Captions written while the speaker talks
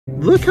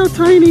Look how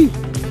tiny.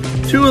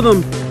 Two of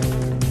them.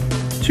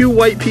 Two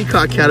white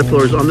peacock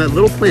caterpillars on that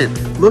little plant.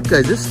 Look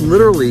guys, this is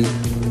literally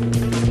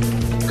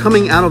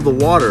coming out of the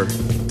water.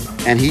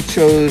 And he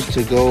chose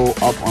to go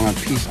up on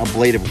a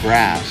blade of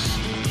grass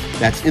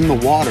that's in the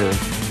water.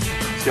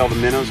 See all the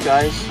minnows,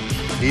 guys?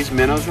 These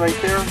minnows right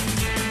there,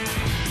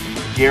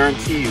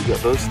 guarantee you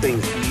that those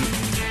things eat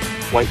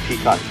white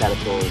peacock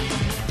caterpillars.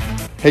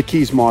 Hey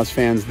Keys MOTHS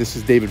fans, this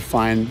is David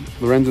Fine.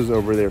 Lorenzo's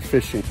over there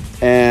fishing.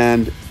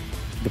 And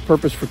the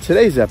purpose for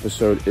today's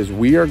episode is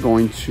we are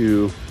going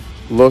to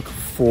look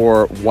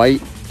for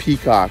white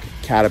peacock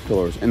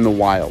caterpillars in the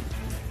wild.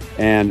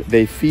 And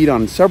they feed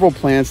on several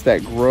plants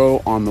that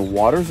grow on the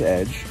water's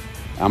edge.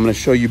 I'm going to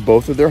show you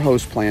both of their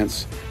host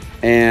plants,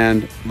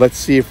 and let's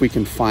see if we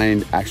can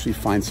actually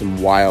find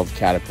some wild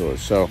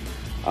caterpillars. So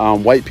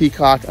white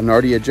peacock,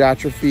 Anardia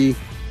jatrophy,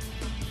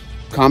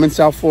 common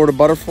South Florida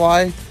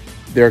butterfly.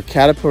 Their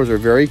caterpillars are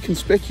very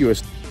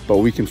conspicuous, but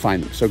we can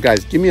find them. So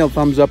guys, give me a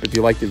thumbs up if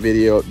you like the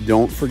video.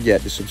 Don't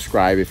forget to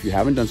subscribe if you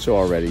haven't done so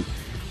already,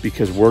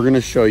 because we're going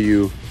to show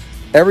you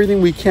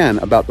everything we can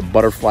about the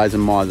butterflies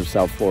and moths of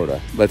South Florida.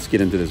 Let's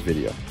get into this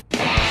video.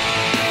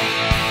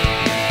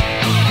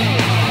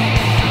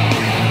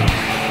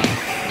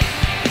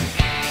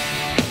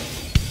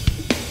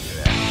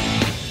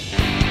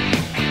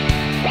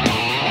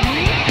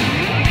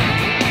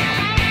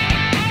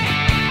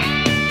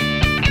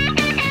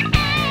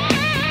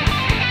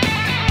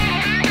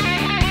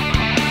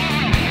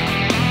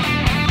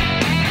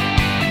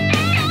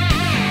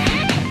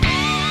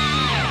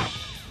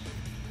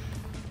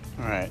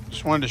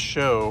 Just wanted to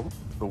show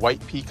the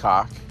white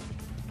peacock.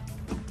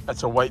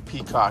 That's a white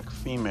peacock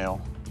female.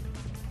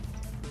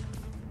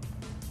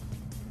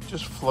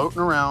 Just floating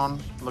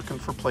around looking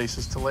for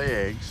places to lay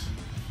eggs.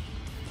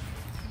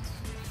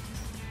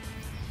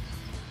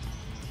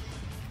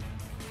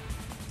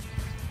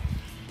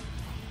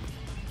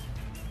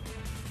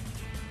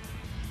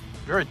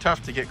 Very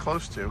tough to get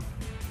close to.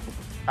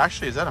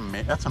 Actually, is that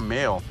that's a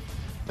male.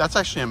 That's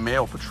actually a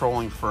male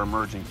patrolling for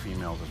emerging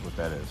females is what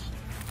that is.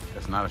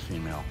 That's not a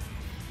female.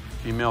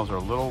 Females are a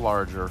little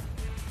larger.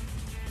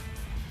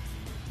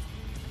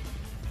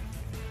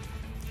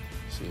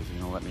 Let's see, is he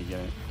gonna let me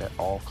get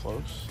all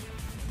close?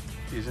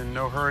 He's in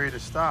no hurry to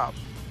stop.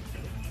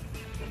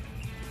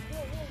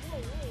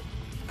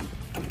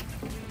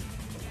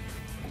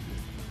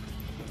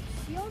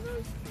 See all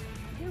those?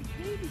 They're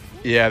baby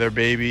snakeheads. Yeah, they're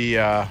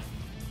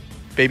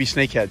baby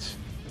snakeheads.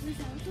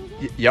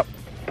 Yep.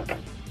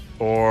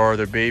 Or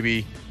they're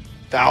baby,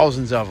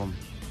 thousands of them.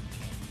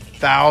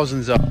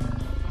 Thousands of them.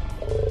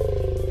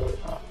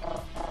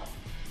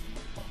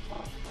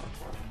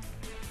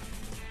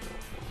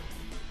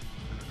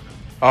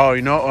 Oh,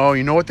 you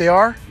know what they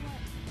are?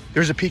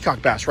 There's a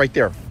peacock bass right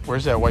there.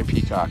 Where's that white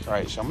peacock? All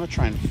right, so I'm gonna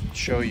try and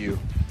show you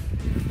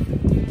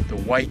the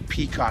white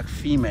peacock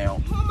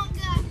female. Oh my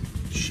God.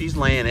 She's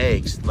laying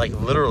eggs, like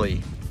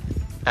literally,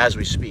 as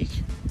we speak.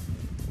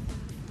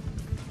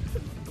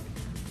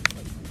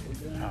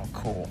 How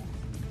cool.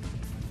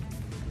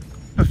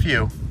 A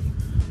few. All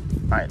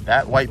right,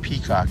 that white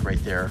peacock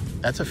right there,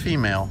 that's a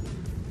female,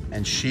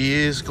 and she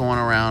is going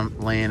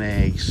around laying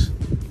eggs.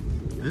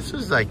 This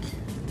is like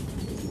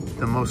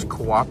the most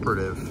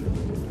cooperative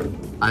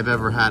I've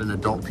ever had an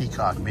adult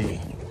peacock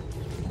be.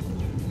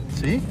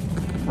 See?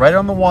 Right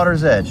on the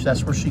water's edge.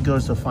 That's where she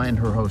goes to find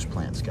her host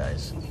plants,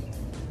 guys.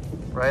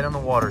 Right on the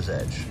water's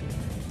edge.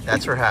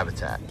 That's her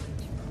habitat.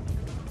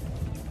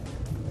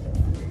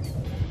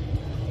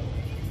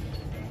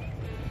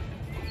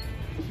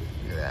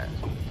 Look at that.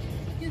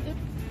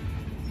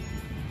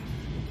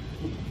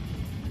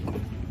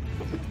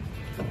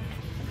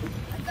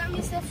 I got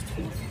myself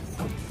tools.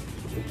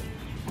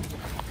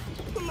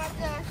 Oh my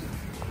gosh.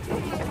 Oh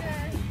my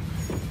gosh.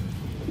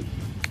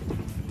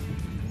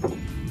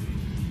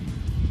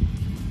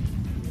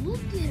 Look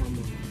at him.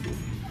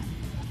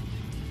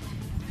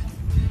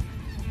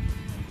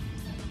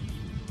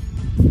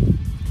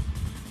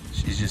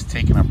 She's just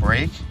taking a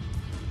break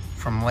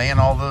from laying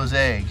all those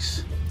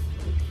eggs.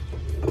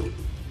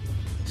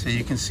 So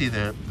you can see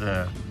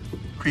the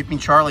creeping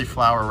Charlie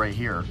flower right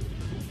here,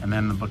 and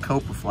then the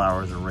bacopa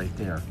flowers are right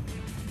there.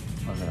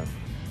 Look at it.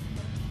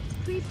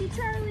 Creepy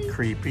Charlie.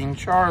 Creeping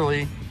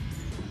Charlie.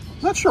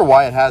 I'm not sure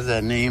why it has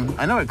that name.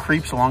 I know it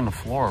creeps along the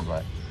floor,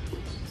 but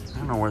I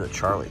don't know where the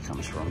Charlie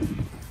comes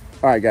from.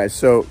 All right, guys,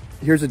 so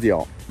here's the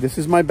deal. This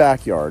is my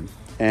backyard,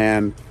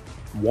 and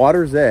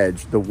water's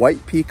edge, the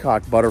white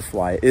peacock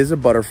butterfly is a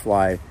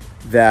butterfly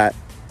that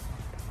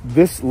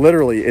this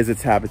literally is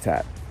its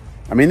habitat.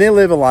 I mean, they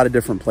live a lot of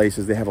different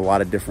places. They have a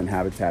lot of different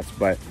habitats,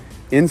 but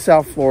in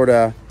South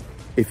Florida,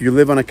 if you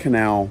live on a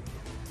canal,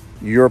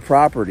 your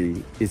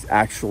property is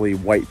actually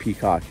white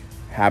peacock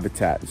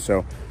habitat.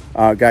 So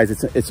guys,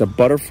 it's a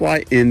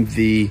butterfly in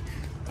the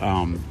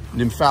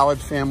nymphalid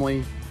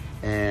family,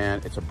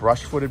 and it's a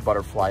brush-footed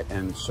butterfly.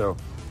 And so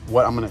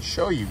what I'm going to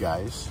show you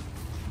guys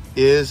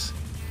is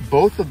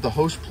both of the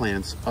host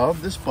plants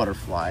of this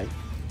butterfly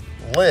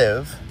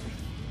live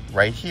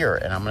right here,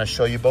 and I'm going to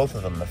show you both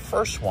of them. The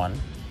first one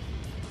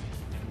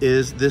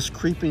is this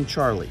creeping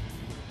Charlie.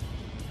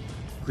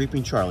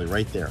 Creeping Charlie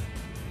right there.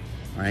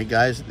 All right,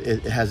 guys,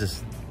 it has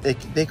this,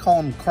 they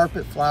call him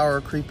carpet flower,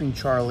 creeping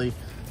Charlie.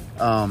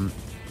 And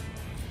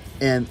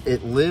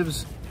it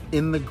lives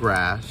in the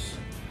grass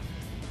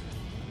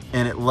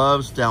and it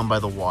loves down by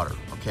the water,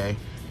 okay?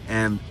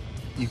 And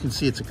you can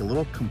see it's like a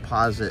little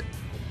composite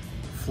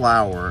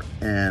flower,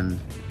 and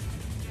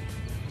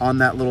on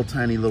that little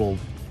tiny little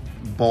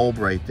bulb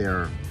right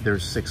there,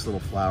 there's 6 little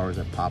flowers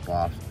that pop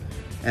off.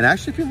 And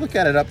actually, if you look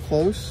at it up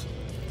close,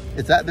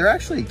 they're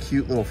actually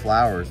cute little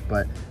flowers,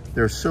 but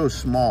they're so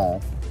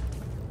small.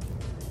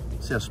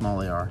 See how small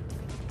they are?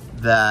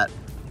 That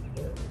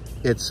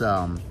it's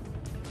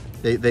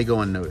they go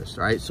unnoticed,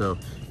 right? So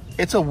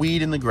it's a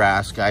weed in the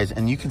grass, guys,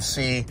 and you can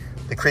see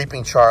the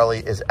creeping Charlie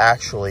is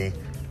actually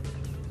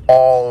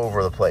all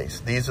over the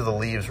place. These are the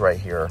leaves right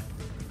here,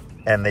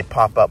 and they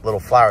pop up little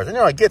flowers. And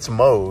you know, it gets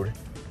mowed,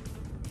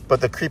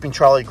 but the creeping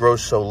Charlie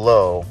grows so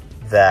low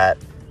that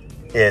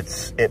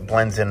it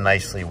blends in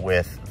nicely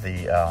with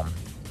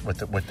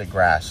the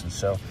grass. And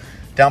so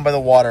down by the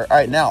water. All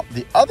right, now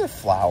the other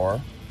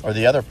flower or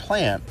the other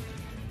plant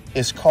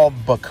is called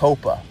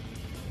bacopa.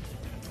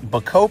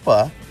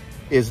 Bacopa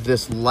is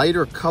this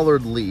lighter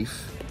colored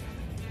leaf.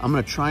 I'm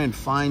gonna try and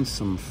find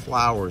some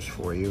flowers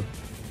for you,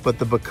 but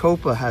the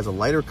bacopa has a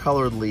lighter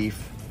colored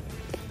leaf.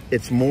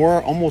 It's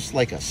more almost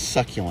like a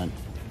succulent,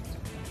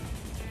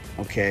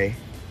 okay?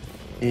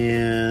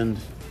 And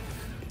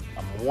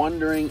I'm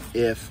wondering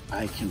if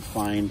I can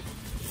find,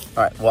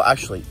 all right, well,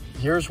 actually,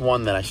 here's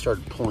one that I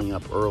started pulling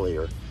up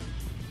earlier.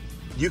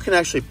 You can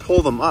actually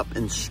pull them up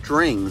in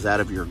strings out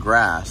of your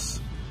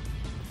grass,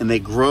 and they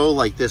grow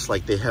like this,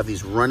 like they have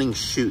these running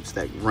shoots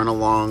that run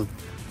along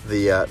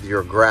the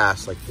your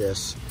grass like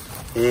this.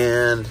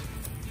 And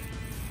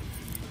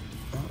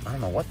I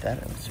don't know what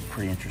that is. It's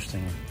pretty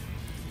interesting.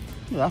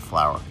 Look at that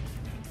flower.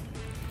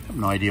 I have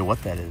no idea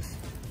what that is.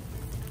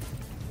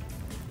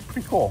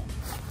 Pretty cool.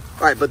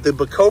 All right, but the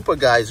bacopa,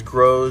 guys,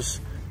 grows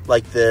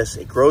like this.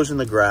 It grows in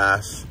the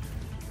grass.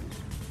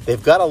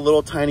 They've got a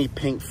little tiny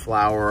pink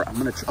flower. I'm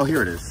gonna, oh,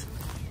 here it is.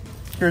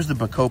 Here's the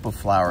bacopa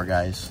flower,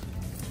 guys.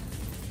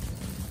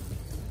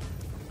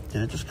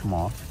 Did it just come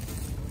off?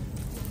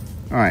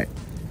 All right,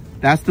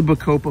 that's the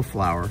bacopa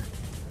flower.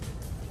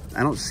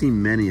 I don't see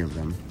many of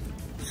them.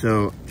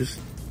 So just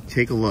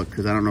take a look,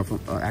 because I don't know if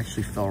it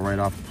actually fell right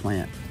off the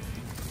plant.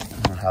 I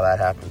don't know how that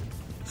happened.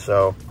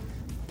 So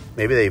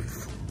maybe they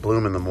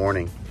bloom in the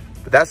morning.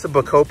 But that's the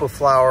bacopa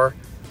flower.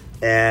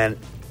 And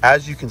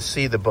as you can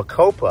see, the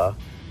bacopa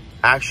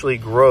actually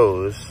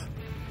grows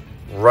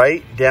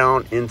right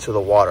down into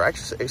the water.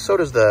 Actually, so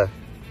does the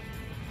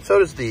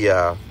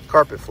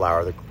carpet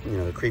flower,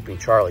 the creeping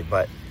Charlie.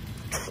 But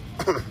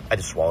I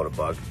just swallowed a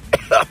bug.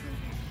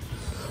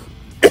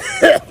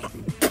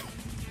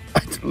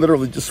 I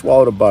literally just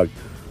swallowed a bug.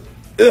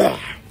 Ugh.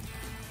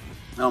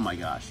 Oh my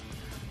gosh.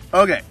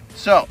 Okay,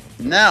 so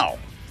now,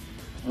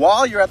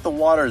 while you're at the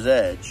water's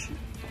edge,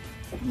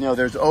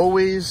 there's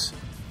always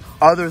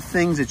other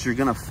things that you're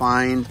gonna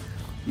find.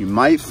 You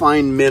might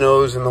find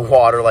minnows in the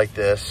water like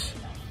this.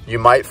 You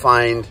might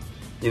find,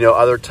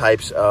 other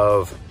types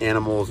of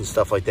animals and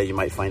stuff like that. You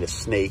might find a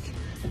snake.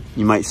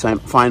 You might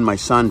find my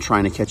son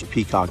trying to catch a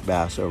peacock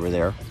bass over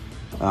there.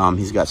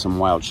 He's got some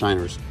wild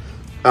shiners.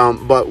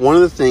 But one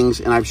of the things,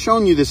 and I've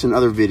shown you this in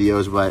other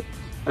videos, but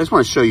I just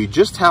want to show you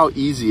just how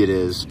easy it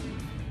is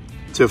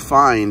to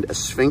find a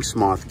sphinx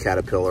moth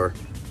caterpillar.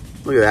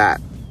 Look at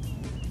that.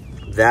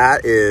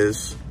 That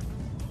is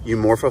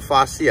Eumorpha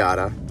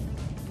fasciata,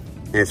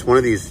 and it's one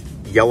of these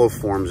yellow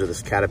forms of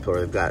this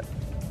caterpillar. They've got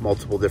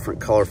multiple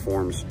different color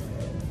forms.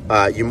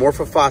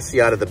 Eumorpha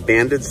fasciata, the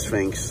banded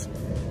sphinx,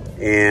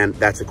 and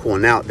that's a cool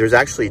one. Now, there's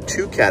actually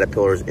 2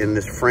 caterpillars in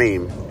this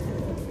frame.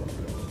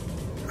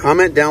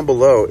 Comment down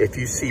below if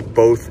you see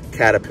both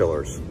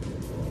caterpillars.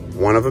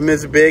 One of them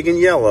is big and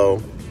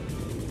yellow.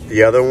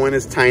 The other one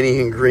is tiny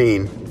and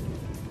green.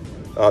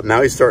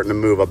 Now he's starting to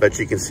move. I bet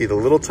you can see the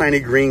little tiny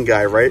green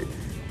guy right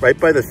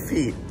by the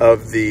feet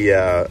of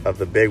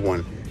the big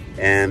one.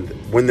 And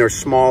when they're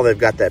small, they've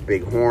got that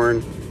big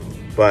horn.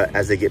 But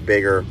as they get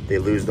bigger, they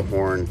lose the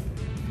horn,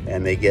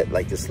 and they get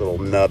like this little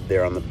nub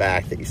there on the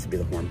back that used to be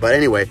the horn. But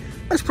anyway,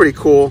 that's pretty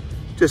cool.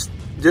 Just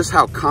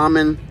how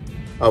common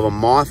of a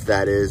moth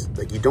that is.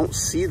 Like, you don't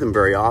see them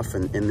very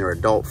often in their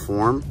adult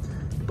form,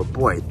 but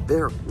boy,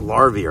 their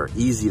larvae are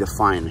easy to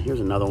find. Here's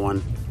another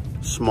one,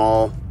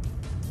 small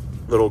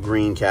little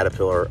green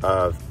caterpillar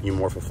of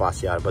Eumorpha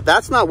fasciata. But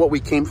that's not what we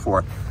came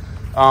for.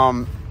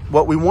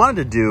 What we wanted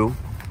to do,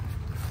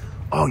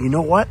 oh, you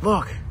know what?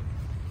 Look,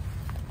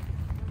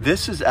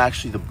 this is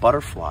actually the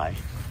butterfly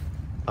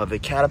of the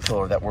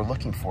caterpillar that we're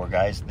looking for,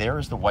 guys. There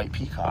is the white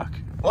peacock.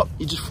 Oh,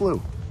 he just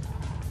flew.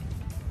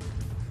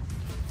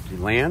 Did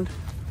he land?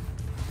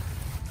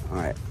 All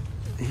right,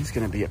 he's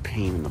gonna be a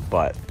pain in the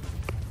butt.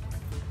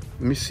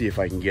 Let me see if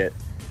I can get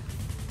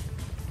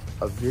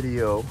a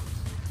video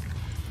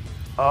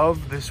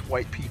of this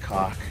white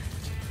peacock.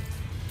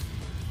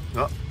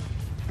 Oh, all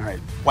right,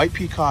 white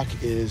peacock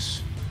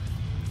is,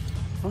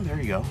 oh,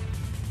 there you go.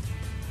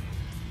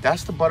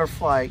 That's the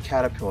butterfly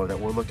caterpillar that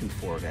we're looking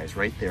for, guys,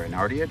 right there.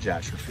 Nardia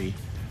jatrophy,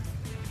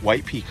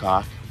 white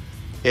peacock.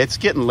 It's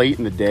getting late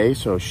in the day,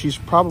 so she's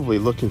probably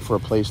looking for a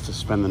place to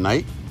spend the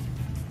night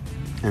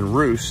and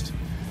roost.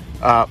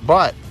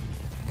 But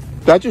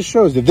that just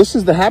shows that this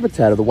is the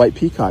habitat of the white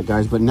peacock,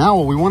 guys. But now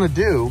what we want to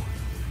do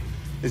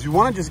is we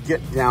want to just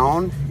get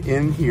down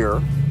in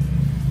here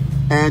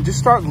and just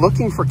start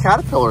looking for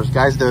caterpillars,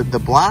 guys.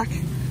 The black,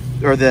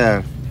 or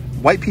the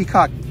white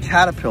peacock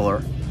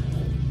caterpillar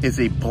is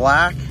a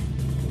black,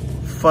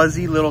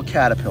 fuzzy little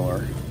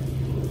caterpillar.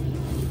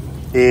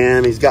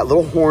 And he's got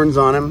little horns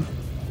on him.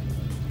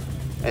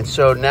 And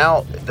so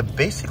now,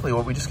 basically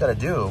what we just gotta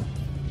do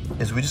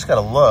is we just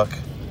gotta look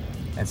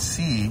and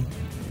see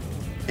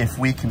if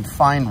we can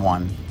find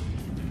one.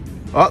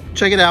 Oh,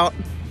 check it out.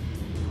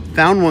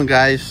 Found one,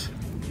 guys.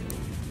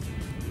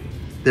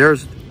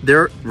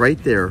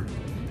 Right there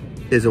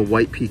is a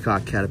white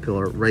peacock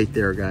caterpillar right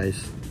there,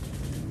 guys.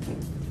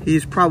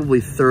 He's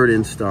probably third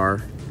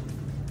instar.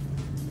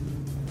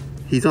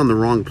 He's on the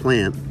wrong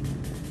plant.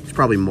 He's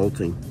probably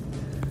molting.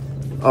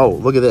 Oh,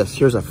 look at this.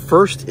 Here's a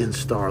first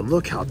instar.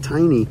 Look how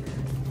tiny.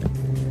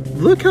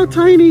 Look how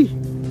tiny.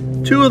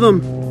 Two of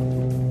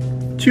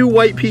them. Two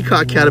white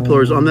peacock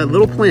caterpillars on that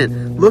little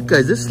plant. Look,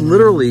 guys, this is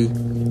literally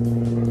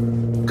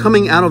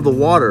coming out of the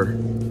water.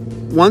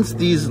 Once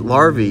these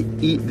larvae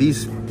eat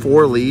these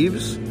 4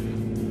 leaves,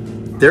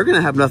 they're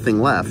gonna have nothing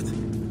left.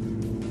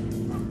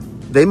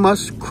 They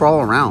must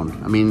crawl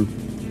around. I mean,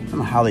 I don't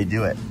know how they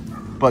do it.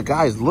 But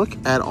guys, look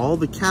at all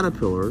the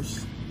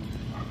caterpillars.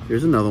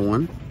 Here's another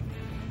one.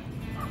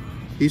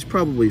 He's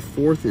probably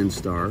 4th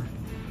instar.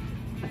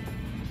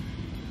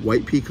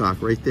 White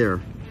peacock right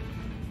there.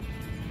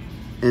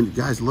 And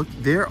guys, look,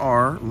 there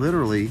are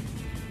literally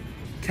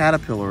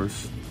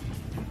caterpillars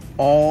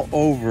all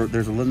over.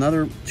 There's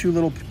another 2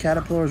 little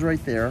caterpillars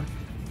right there.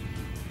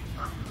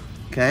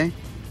 Okay?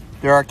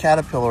 There are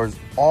caterpillars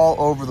all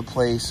over the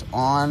place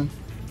on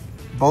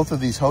both of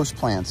these host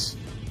plants.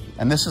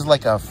 And this is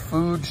like a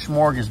food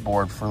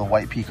smorgasbord for the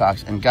white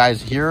peacocks. And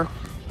guys, here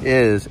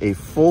is a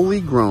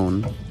fully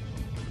grown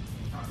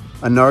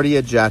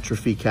Nardia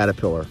jatrophy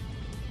caterpillar.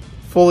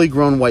 Fully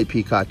grown white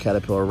peacock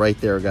caterpillar right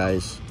there,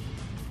 guys.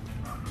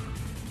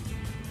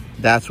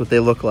 That's what they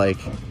look like.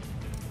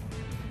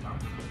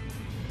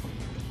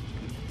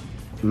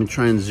 Let me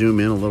try and zoom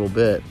in a little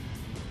bit.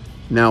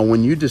 Now,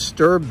 when you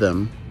disturb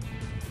them,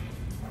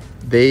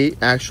 they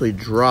actually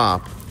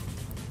drop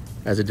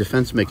as a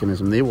defense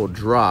mechanism. They will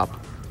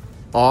drop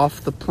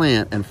off the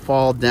plant and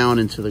fall down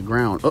into the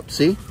ground. Oh,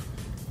 see?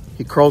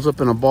 He curls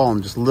up in a ball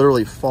and just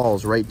literally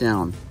falls right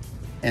down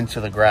into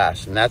the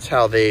grass. And that's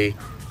how they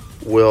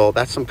will,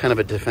 that's some kind of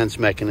a defense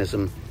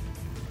mechanism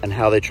and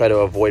how they try to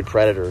avoid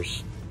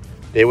predators.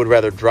 They would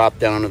rather drop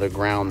down to the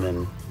ground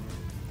than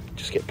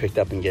just get picked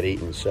up and get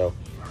eaten. So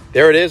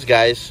there it is,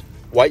 guys.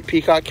 White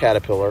peacock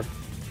caterpillar.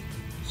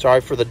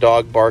 Sorry for the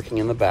dog barking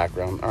in the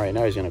background. All right,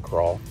 now he's gonna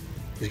crawl.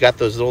 He's got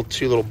those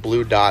 2 little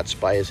blue dots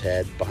by his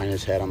head, behind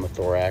his head on the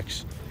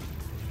thorax.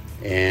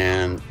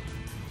 And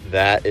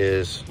that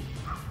is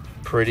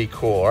pretty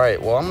cool. All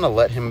right, well, I'm gonna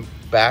let him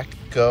back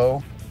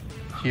go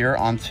here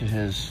onto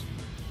his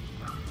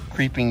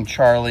Creeping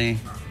Charlie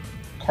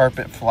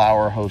carpet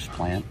flower host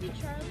plant.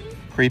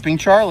 Creeping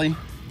Charlie.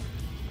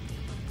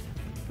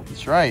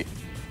 That's right.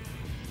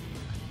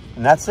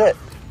 And that's it.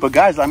 But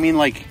guys, I mean,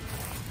 like,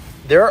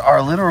 there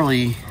are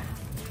literally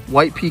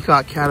white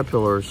peacock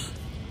caterpillars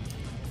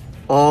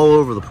all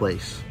over the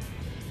place.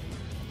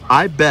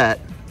 I bet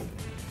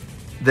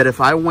that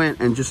if I went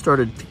and just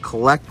started to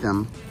collect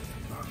them,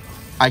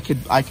 I could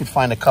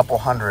find a couple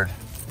hundred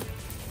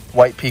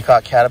white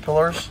peacock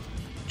caterpillars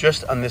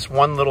just on this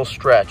one little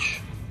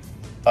stretch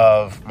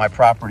of my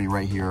property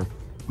right here.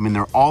 I mean,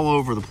 they're all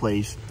over the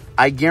place.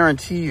 I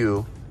guarantee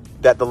you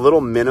that the little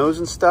minnows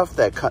and stuff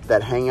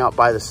that hang out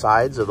by the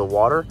sides of the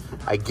water,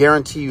 I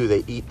guarantee you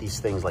they eat these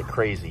things like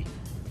crazy.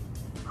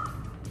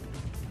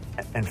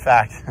 In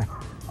fact,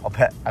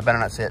 I better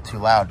not say it too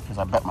loud because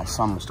I bet my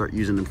son will start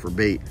using them for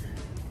bait.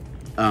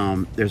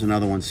 There's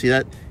another one. See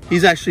that?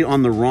 He's actually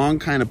on the wrong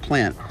kind of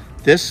plant.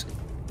 This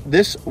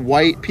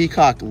white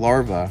peacock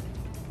larva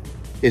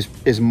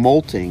is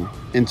molting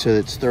into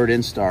its 3rd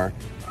instar,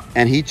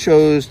 and he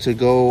chose to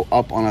go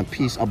up on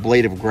a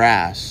blade of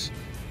grass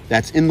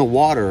that's in the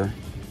water.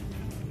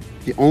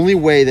 The only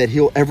way that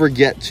he'll ever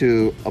get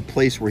to a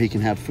place where he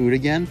can have food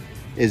again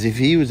is if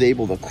he was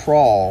able to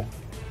crawl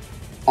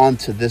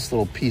onto this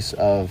little piece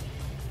of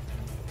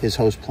his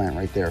host plant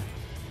right there.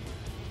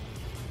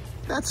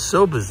 That's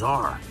so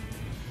bizarre.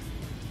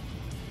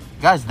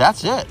 Guys,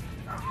 that's it.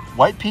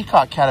 White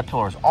peacock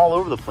caterpillars all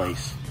over the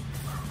place.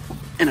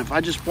 And if I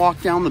just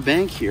walk down the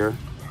bank here,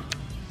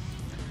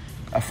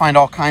 I find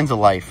all kinds of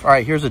life. All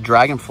right, here's a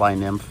dragonfly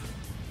nymph,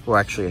 or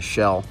actually a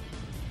shell,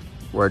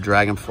 where a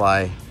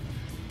dragonfly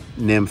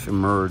nymph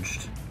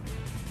emerged.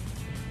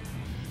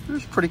 It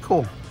was pretty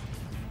cool.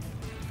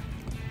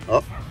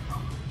 Oh,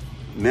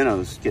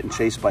 minnows getting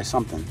chased by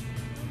something.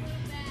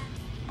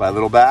 By a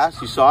little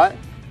bass, you saw it?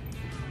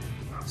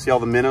 See all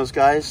the minnows,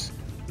 guys?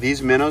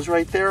 These minnows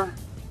right there,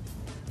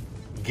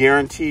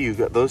 guarantee you,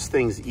 those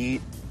things eat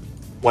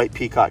white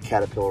peacock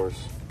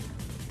caterpillars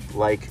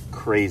like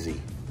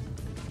crazy.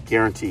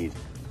 Guaranteed.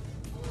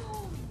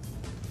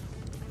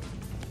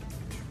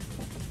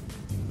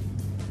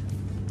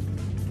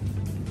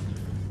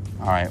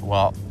 All right,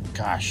 well,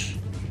 gosh,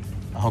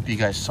 I hope you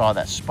guys saw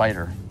that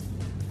spider.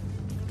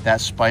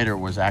 That spider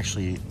was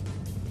actually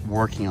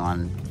working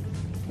on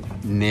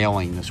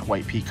nailing this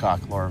white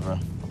peacock larva.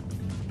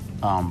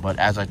 But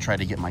as I tried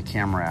to get my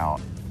camera out,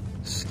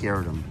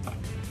 scared him.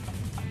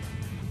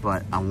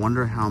 But I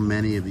wonder how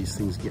many of these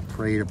things get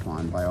preyed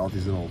upon by all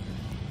these little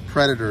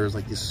predators,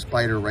 like this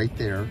spider right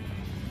there.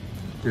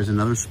 There's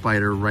another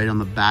spider right on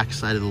the back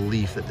side of the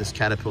leaf that this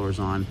caterpillar is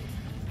on.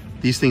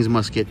 These things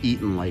must get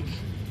eaten like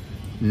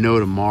no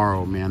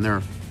tomorrow,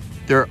 man.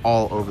 They're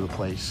all over the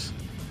place.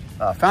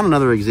 Found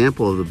another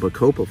example of the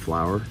bacopa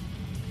flower.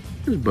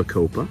 There's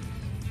bacopa.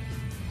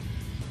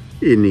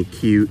 Isn't he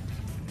cute?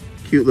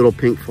 Cute little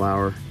pink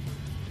flower.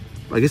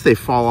 I guess they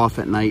fall off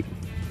at night.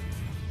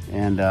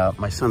 And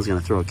my son's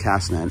gonna throw a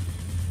cast net.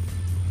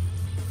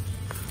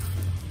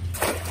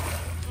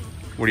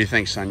 What do you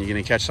think, son? You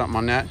gonna catch something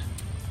on that?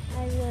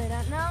 I really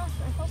don't know. I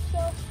hope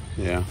so.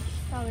 Yeah.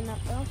 Probably not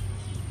though.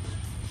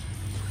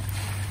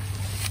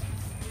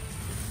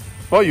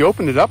 Well, you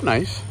opened it up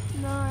nice.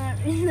 No,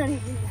 not even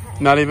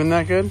that. Not even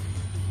that good?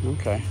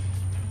 Okay.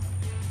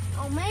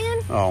 Oh man.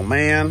 Oh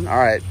man. All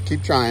right,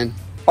 keep trying.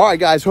 All right,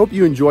 guys, hope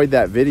you enjoyed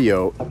that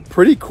video.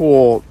 Pretty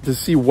cool to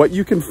see what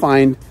you can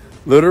find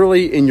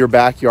literally in your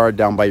backyard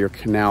down by your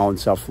canal in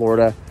South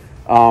Florida.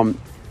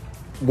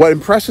 What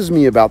impresses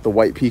me about the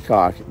white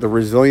peacock, the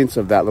resilience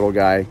of that little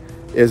guy,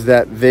 is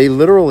that they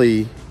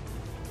literally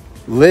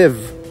live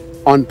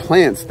on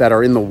plants that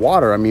are in the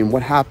water. I mean,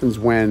 what happens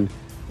when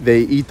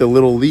they eat the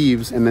little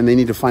leaves and then they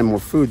need to find more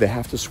food? They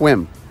have to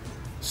swim.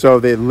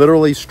 So they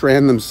literally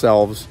strand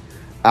themselves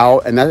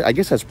out, and that, I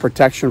guess that's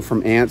protection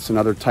from ants and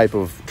other type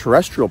of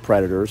terrestrial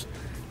predators.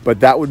 But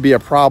that would be a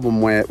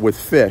problem with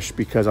fish,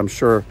 because I'm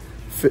sure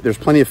there's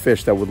plenty of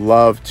fish that would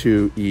love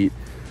to eat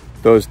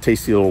those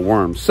tasty little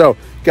worms. So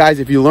guys,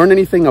 if you learned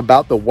anything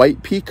about the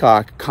white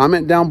peacock,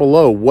 comment down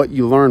below what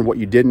you learned, what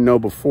you didn't know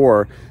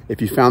before.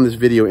 If you found this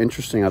video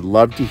interesting, I'd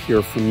love to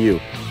hear from you.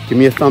 Give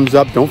me a thumbs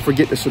up. Don't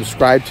forget to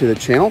subscribe to the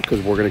channel,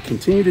 because we're going to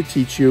continue to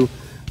teach you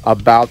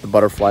about the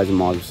butterflies and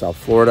moths of South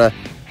Florida.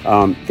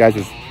 Guys,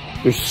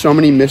 there's so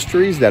many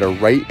mysteries that are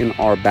right in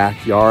our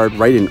backyard,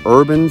 right in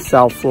urban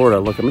South Florida.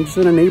 Look, I'm just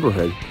in a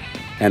neighborhood,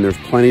 and there's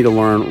plenty to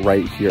learn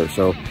right here.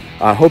 So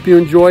I hope you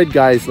enjoyed,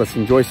 guys. Let's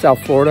enjoy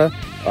South Florida.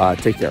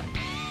 Take care.